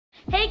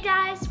Hey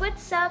guys,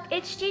 what's up?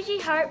 It's Gigi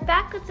Harte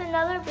back with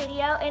another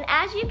video, and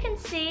as you can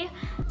see,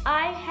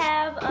 I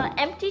have an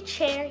empty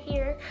chair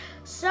here.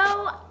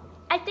 So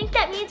I think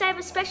that means I have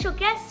a special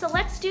guest, so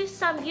let's do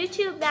some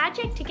YouTube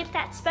magic to get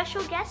that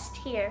special guest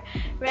here.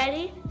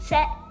 Ready,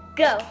 set,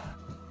 go.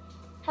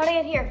 How did I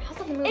get here? How's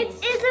that move? It's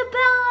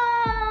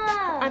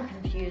Isabella! I'm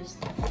confused.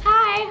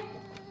 Hi!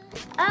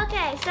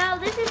 Okay, so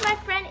this is my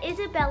friend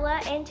Isabella,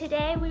 and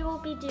today we will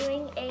be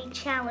doing a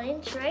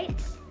challenge, right?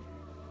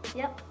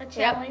 Yep, a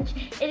challenge.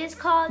 Yep. It is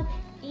called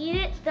Eat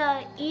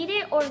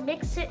It or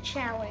Mix It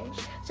challenge.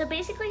 So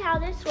basically how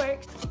this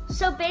works,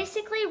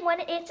 when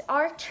it's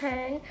our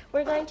turn,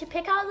 we're going to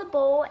pick out of the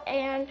bowl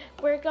and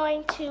we're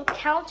going to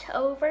count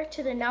over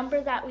to the number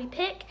that we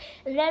pick,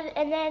 and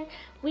then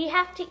we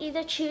have to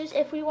either choose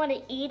if we want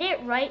to eat it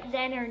right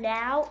then or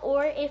now,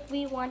 or if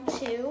we want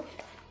to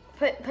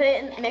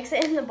mix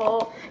it in the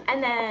bowl,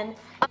 and then.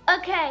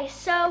 Okay,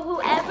 so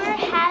whoever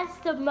has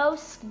the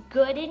most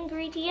good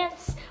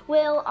ingredients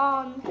will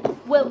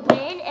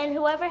win, and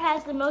whoever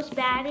has the most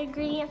bad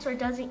ingredients or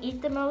doesn't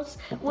eat the most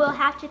will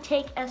have to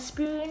take a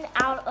spoonful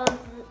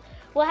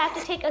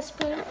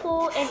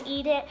and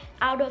eat it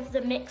out of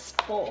the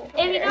mixed bowl.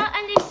 If you don't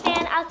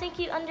understand, I think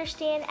you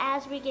understand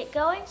as we get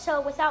going.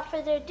 So without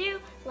further ado,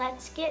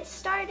 let's get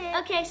started.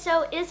 Okay,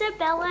 so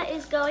Isabella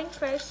is going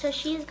first, so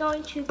she's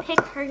going to pick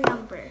her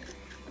number.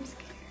 I'm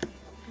scared.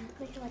 I'm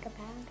gonna get like a bad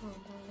one.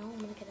 I know I'm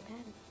gonna get a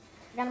bad one.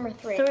 I got number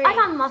 3. 3. I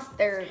got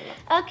mustard.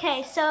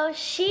 Okay, so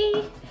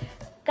she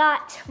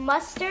got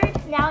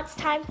mustard. Now it's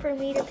time for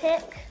me to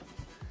pick.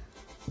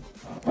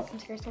 I'm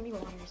scared it's gonna be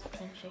water.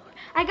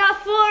 I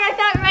got 4. I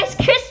got Rice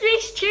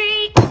Krispies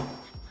treat.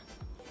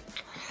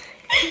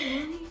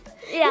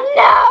 Yeah.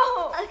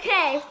 No.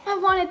 Okay. I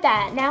wanted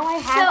that. Now I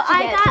have so to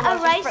get I got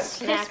a Rice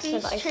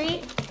Krispies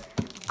treat.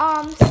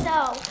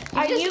 So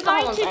are you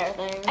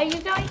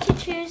going to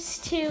choose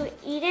to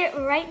eat it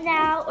right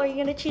now, or are you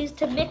going to choose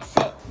to mix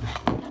it?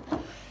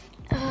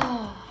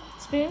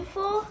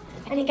 Spoonful?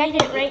 And you eat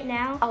it right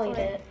now? I'll eat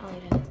it.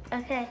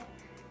 Okay.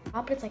 I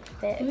hope it's like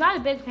thick. I'm not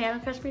a big fan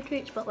of Krispy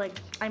treats, but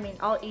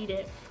I'll eat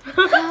it.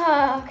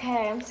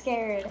 Okay, I'm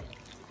scared.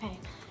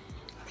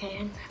 Okay,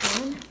 and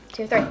 1,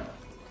 2, 3.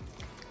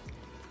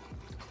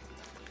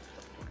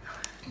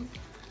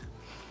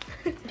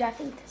 Do I have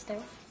to eat this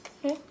though?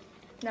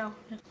 No.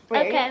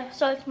 Wait, okay,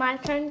 so it's my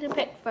turn to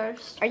pick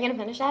first. Are you gonna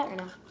finish that or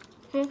no?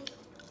 You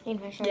can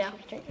finish that? Yeah.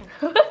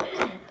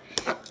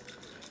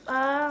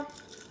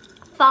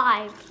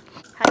 5.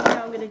 How do you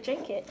know I'm gonna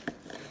drink it?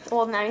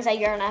 Well, now you say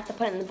you're gonna have to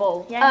put it in the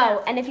bowl. Yeah.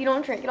 Oh, and if you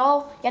don't drink it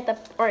all, you have to,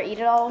 or eat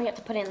it all, you have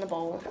to put it in the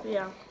bowl.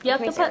 Yeah. You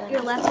have to put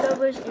your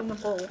leftovers in the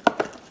bowl.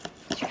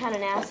 It's kind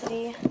of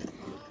nasty.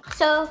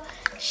 So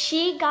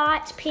she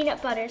got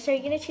peanut butter. So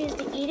you're gonna choose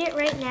to eat it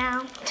right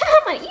now.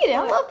 I'm gonna eat it.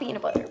 I love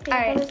peanut butter. All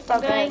right.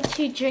 I'm going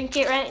to drink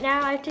it right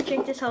now. I have to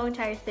drink this whole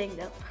entire thing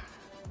though.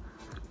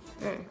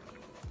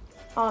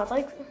 Oh, it's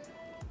like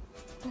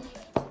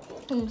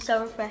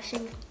so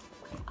refreshing.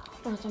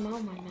 Oh, it's a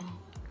mouth right now.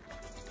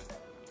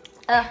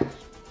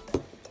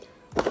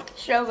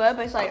 So good,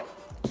 but it's like.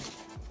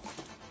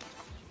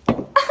 I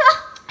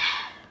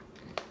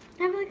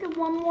have like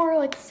one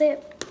more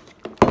sip.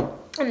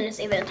 I'm gonna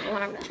save it until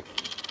when I'm done.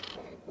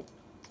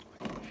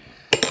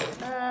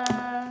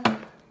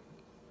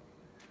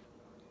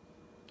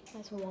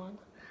 That's 1.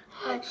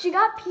 She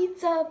got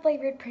pizza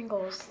flavored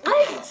Pringles.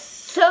 I'm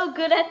so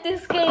good at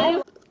this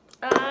game.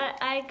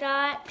 I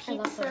got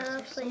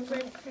pizza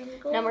flavored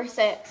Pringles. Number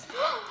 6.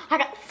 I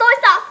got soy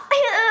sauce.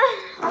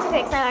 That's okay,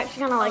 because I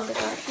actually kind of like this.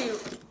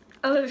 Shoot.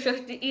 I was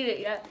supposed to eat it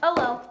yet. Oh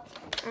well.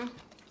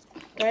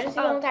 Ready to see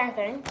the entire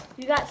thing?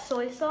 You got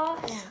soy sauce?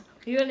 Yeah.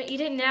 You're gonna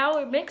eat it now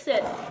or mix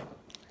it?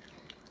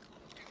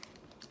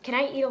 Can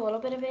I eat a little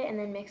bit of it and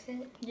then mix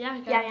it? Yeah.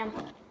 Yeah, I am.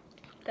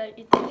 Gotta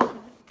eat the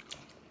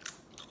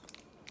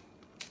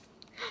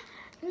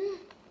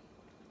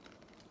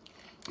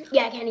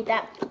Yeah, I can't eat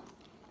that.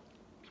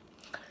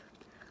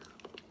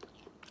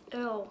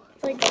 Ew.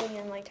 It's like getting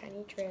in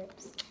tiny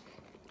drips.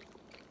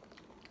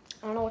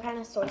 I don't know what kind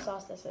of soy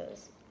sauce this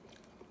is.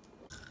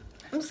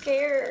 I'm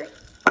scared.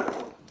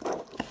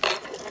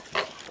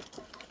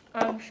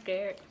 I'm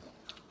scared.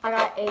 I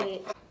got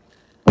 8.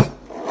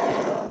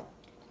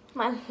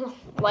 My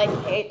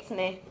life hates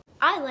me.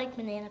 I like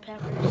banana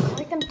peppers. I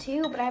like them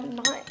too, but I'm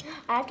not.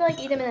 I have to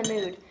eat them in the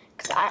mood.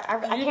 Cause I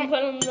you can't can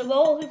put them in the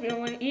bowl if you don't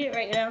want to eat it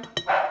right now.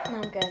 No,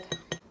 I'm good.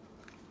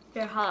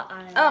 They're hot.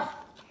 Oh.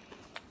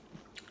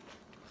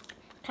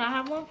 Can I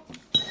have one?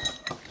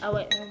 Oh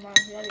wait, never mind.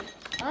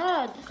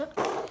 Good.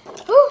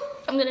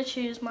 I'm gonna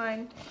choose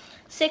mine.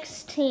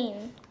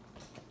 16.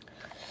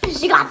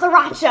 She got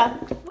sriracha.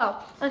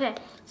 Oh, okay.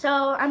 So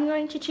I'm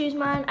going to choose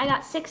mine. I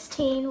got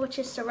 16, which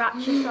is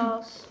sriracha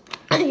sauce.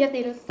 You have to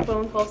eat a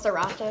spoonful of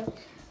sriracha.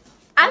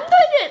 I'm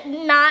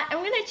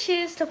gonna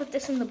choose to put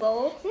this in the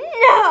bowl.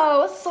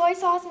 No, soy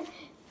sauce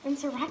and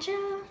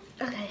sriracha.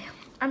 Okay,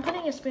 I'm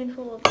putting a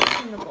spoonful of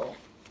this in the bowl.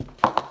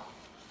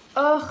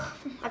 Ugh,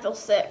 I feel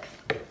sick.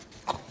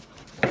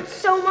 It's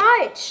so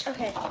much.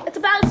 Okay, it's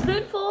about a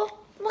spoonful.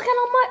 Look at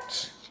how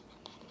much.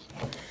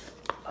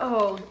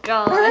 Oh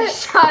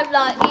gosh, I'm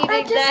not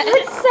eating that.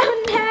 It's so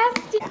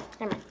nasty.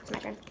 Never mind, it's my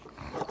turn.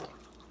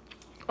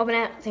 Open it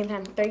at the same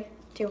time. 3,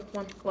 2,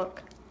 1,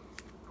 look.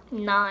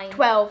 9.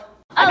 12.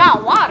 I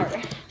got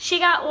water. She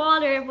got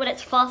water, but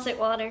it's faucet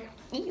water.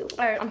 Ew.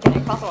 Or, I'm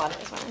kidding, faucet water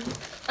is fine.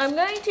 I'm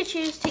going to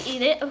choose to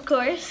eat it, of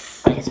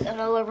course. I just spilled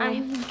all over me.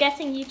 I'm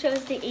guessing you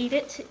chose to eat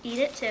it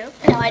too.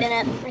 No, I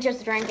didn't. I chose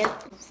to drink it.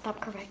 Stop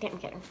correcting. I'm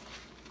kidding.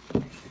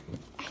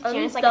 Are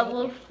these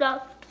double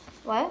stuffed?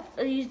 What?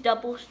 Are these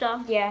double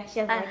stuffed? Yeah, she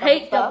doesn't I like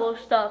hate double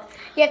double stuffed.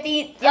 You have to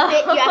eat. You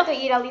have to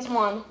eat at least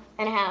 1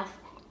 1/2.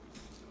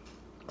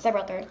 Cause I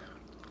brought 3.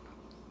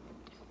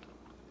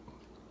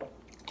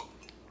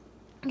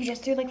 You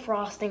just threw like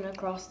frosting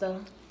across the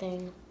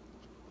thing.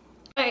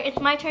 Alright, it's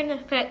my turn to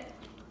pick.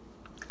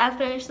 I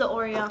finished the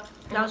Oreo.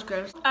 That was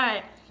gross.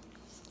 Alright.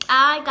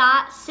 I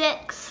got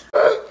 6.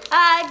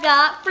 I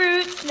got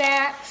fruit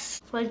snacks.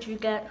 What did you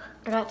get?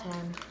 I got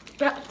 10.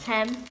 Got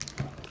 10.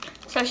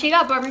 So she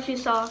got barbecue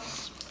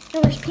sauce.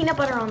 No, there's peanut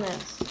butter on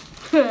this.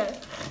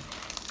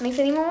 Makes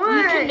it even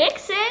worse. You can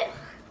mix it.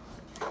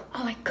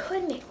 Oh, I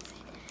could mix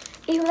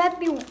it. Ew, that'd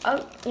be.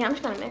 Oh, yeah, I'm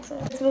just gonna mix it.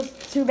 This was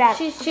too bad.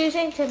 She's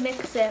choosing to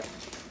mix it.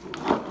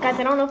 Guys,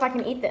 I don't know if I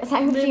can eat this.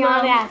 I'm being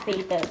on the ass to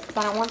eat this because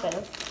I don't want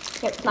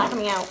this. It's not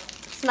coming out.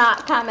 It's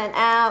not coming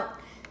out.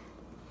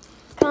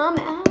 Come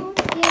out,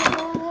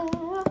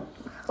 yeah.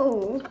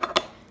 Oh,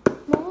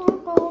 more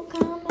will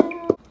come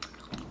out.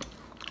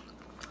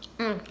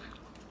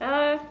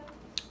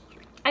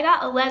 I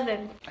got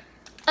 11.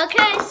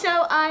 Okay,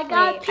 so I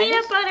got Wait,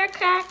 peanut butter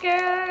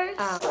crackers.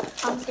 Oh,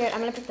 I'm scared. I'm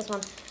gonna pick this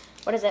one.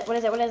 What is it? What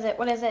is it? What is it?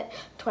 What is it?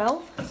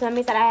 12? So that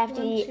means that I have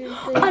to eat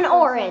an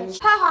orange.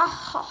 Ha ha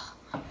ha.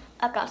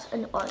 I got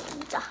an orange.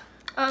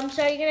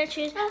 So you're gonna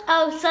choose.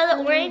 Oh, so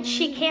the orange,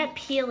 she can't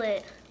peel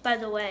it, by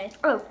the way.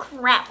 Oh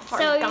crap!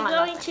 So you're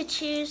going to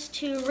choose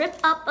to rip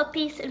up a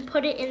piece and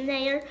put it in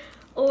there,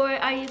 or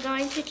are you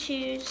going to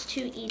choose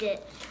to eat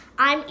it?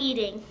 I'm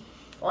eating.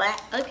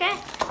 What? Okay.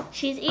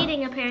 She's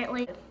eating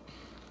apparently.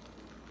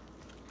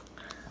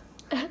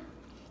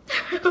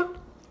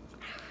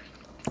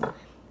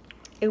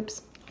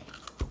 Oops.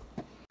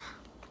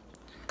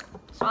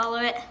 Swallow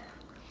it.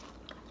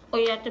 Or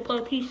you have to put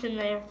a piece in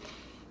there.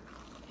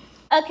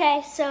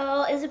 Okay,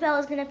 so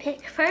Isabella's gonna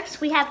pick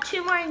first. We have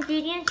 2 more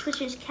ingredients,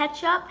 which is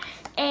ketchup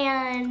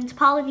and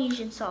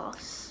Polynesian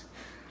sauce.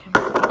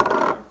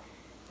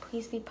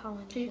 Please be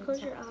Polynesian. Did you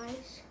close your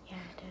eyes? Yeah,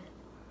 I did.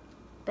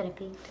 But I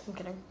peeked. I'm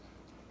kidding.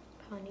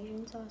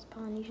 Polynesian sauce,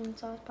 Polynesian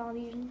sauce,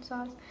 Polynesian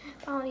sauce,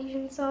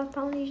 Polynesian sauce,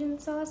 Polynesian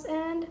sauce,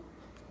 and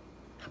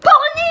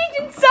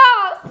Polynesian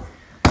sauce!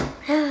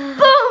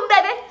 Boom,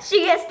 baby!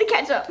 She gets the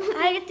ketchup.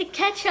 I get the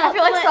ketchup. I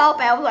feel like Salt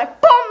Bae. I was like,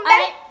 boom,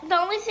 baby! The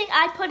only thing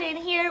I put in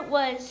here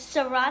was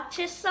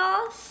sriracha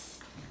sauce.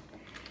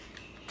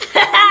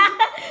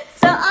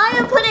 So I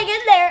am putting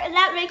in there, and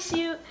that makes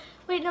you,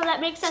 wait, no, that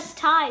makes us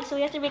tie, so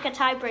we have to make a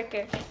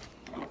tiebreaker.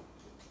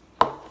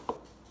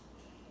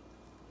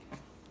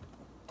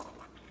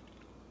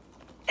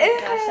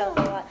 Gosh, that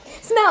was a lot.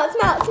 Smell it,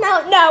 smell it, smell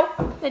it.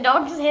 No! The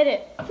dog just hit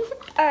it.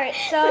 Alright,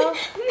 so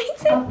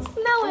Makes it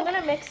smell I'm it.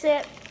 gonna mix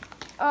it.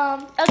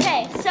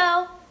 Okay,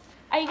 so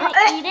are you gonna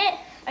eat it?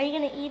 Are you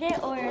gonna eat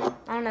it or?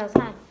 I don't know, it's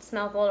kind of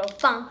smells a little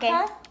funky.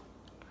 Huh?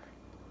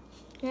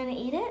 You gonna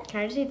eat it?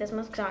 Can I just eat this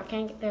much? Because I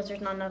can't get,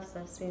 there's not enough of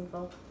this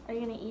spoonful. Are you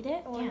gonna eat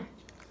it? Or? Yeah.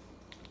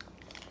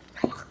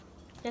 You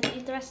have to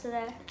eat the rest of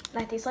that.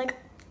 That tastes like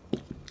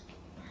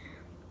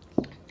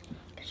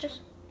Ketchup.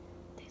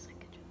 tastes like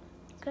ketchup.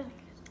 Good.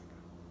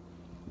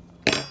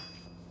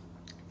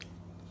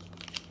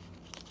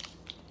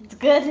 It's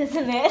good,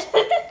 isn't it?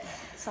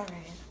 It's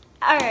alright.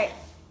 Alright.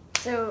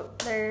 So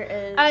there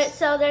is. Alright,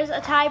 so there's a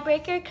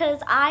tiebreaker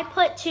because I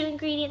put 2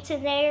 ingredients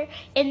in there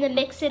in the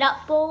mix it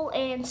up bowl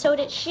and so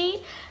did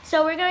she.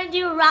 So we're going to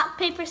do rock,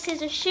 paper,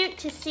 scissors, shoot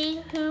to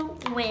see who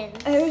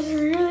wins. I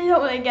really don't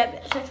want to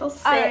get this. I feel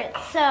sick. Alright,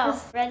 so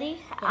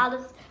ready? Yeah. Out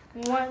of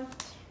 1.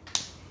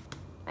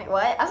 Wait,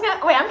 what? I was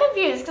gonna. Wait, I'm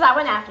confused because I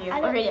went after you.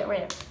 I don't- Read it,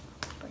 read it.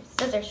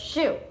 Scissors,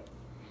 shoot.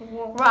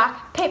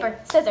 Rock, paper,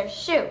 scissors,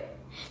 shoot.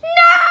 No!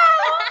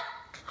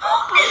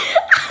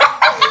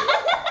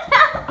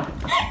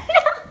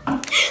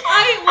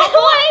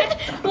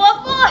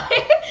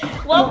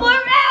 One more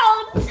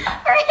round.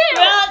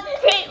 Rock,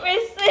 paper,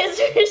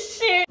 scissors,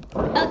 shoot.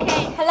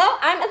 Okay. Hello,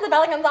 I'm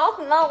Isabella Gonzalez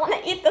and I don't want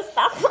to eat this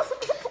stuff.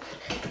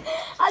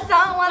 I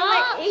don't want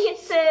to eat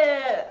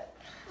it.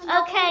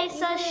 Okay,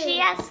 so she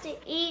has to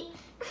eat.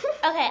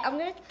 Okay, I'm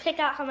gonna pick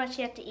out how much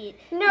you have to eat.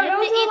 No, you have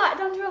don't to do eat, a lot.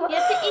 Don't do a lot. You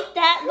have to eat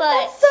that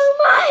much. That's so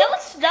much. No,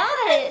 it's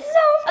not. That's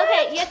so much.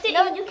 Okay, you have to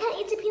No, eat. you can't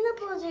eat the peanut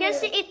butter. You have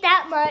to eat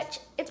that much.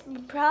 It's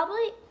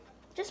probably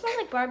just smells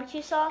like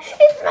barbecue sauce.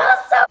 It smells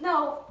so.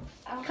 No.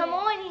 Okay. Come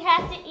on, you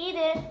have to eat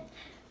it,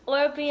 or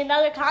it'll be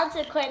another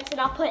consequence,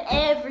 and I'll put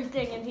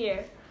everything in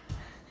here.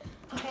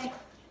 Okay.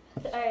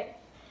 All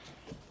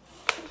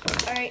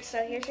right.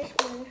 So here's your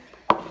spoon.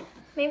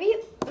 Maybe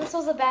this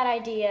was a bad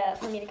idea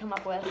for me to come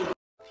up with.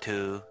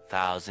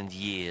 2,000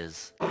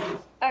 years. All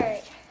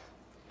right.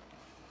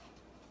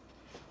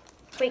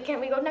 Wait, can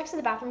we go next to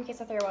the bathroom in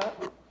case I throw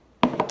up?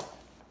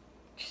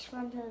 Just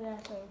run to the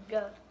bathroom.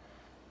 Go.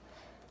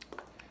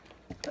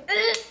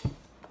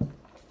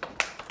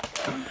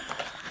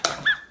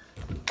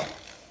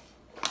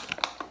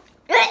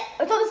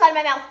 It's on the side of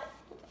my mouth.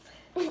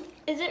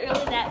 Is it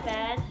really that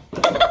bad?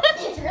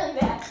 It's really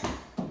bad.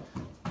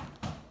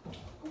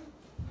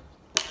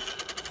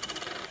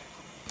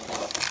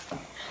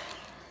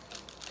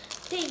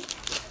 T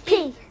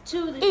P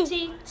to the E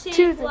T to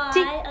T the Y. T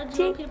A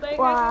T little peanut butter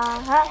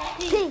Y cracker.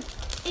 P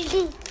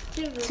E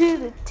to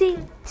the T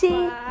T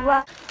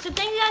Y. So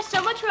thank you guys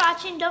so much for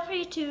watching. Don't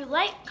forget to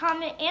like,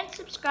 comment, and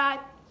subscribe.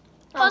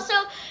 Also,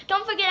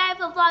 don't forget I have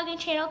a vlogging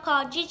channel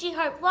called Gigi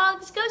Harte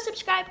Vlogs. Go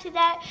subscribe to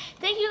that.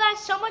 Thank you guys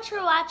so much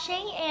for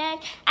watching, and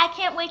I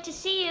can't wait to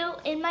see you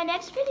in my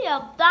next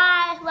video.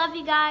 Bye. Love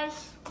you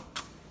guys.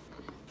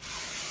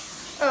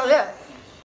 Oh yeah.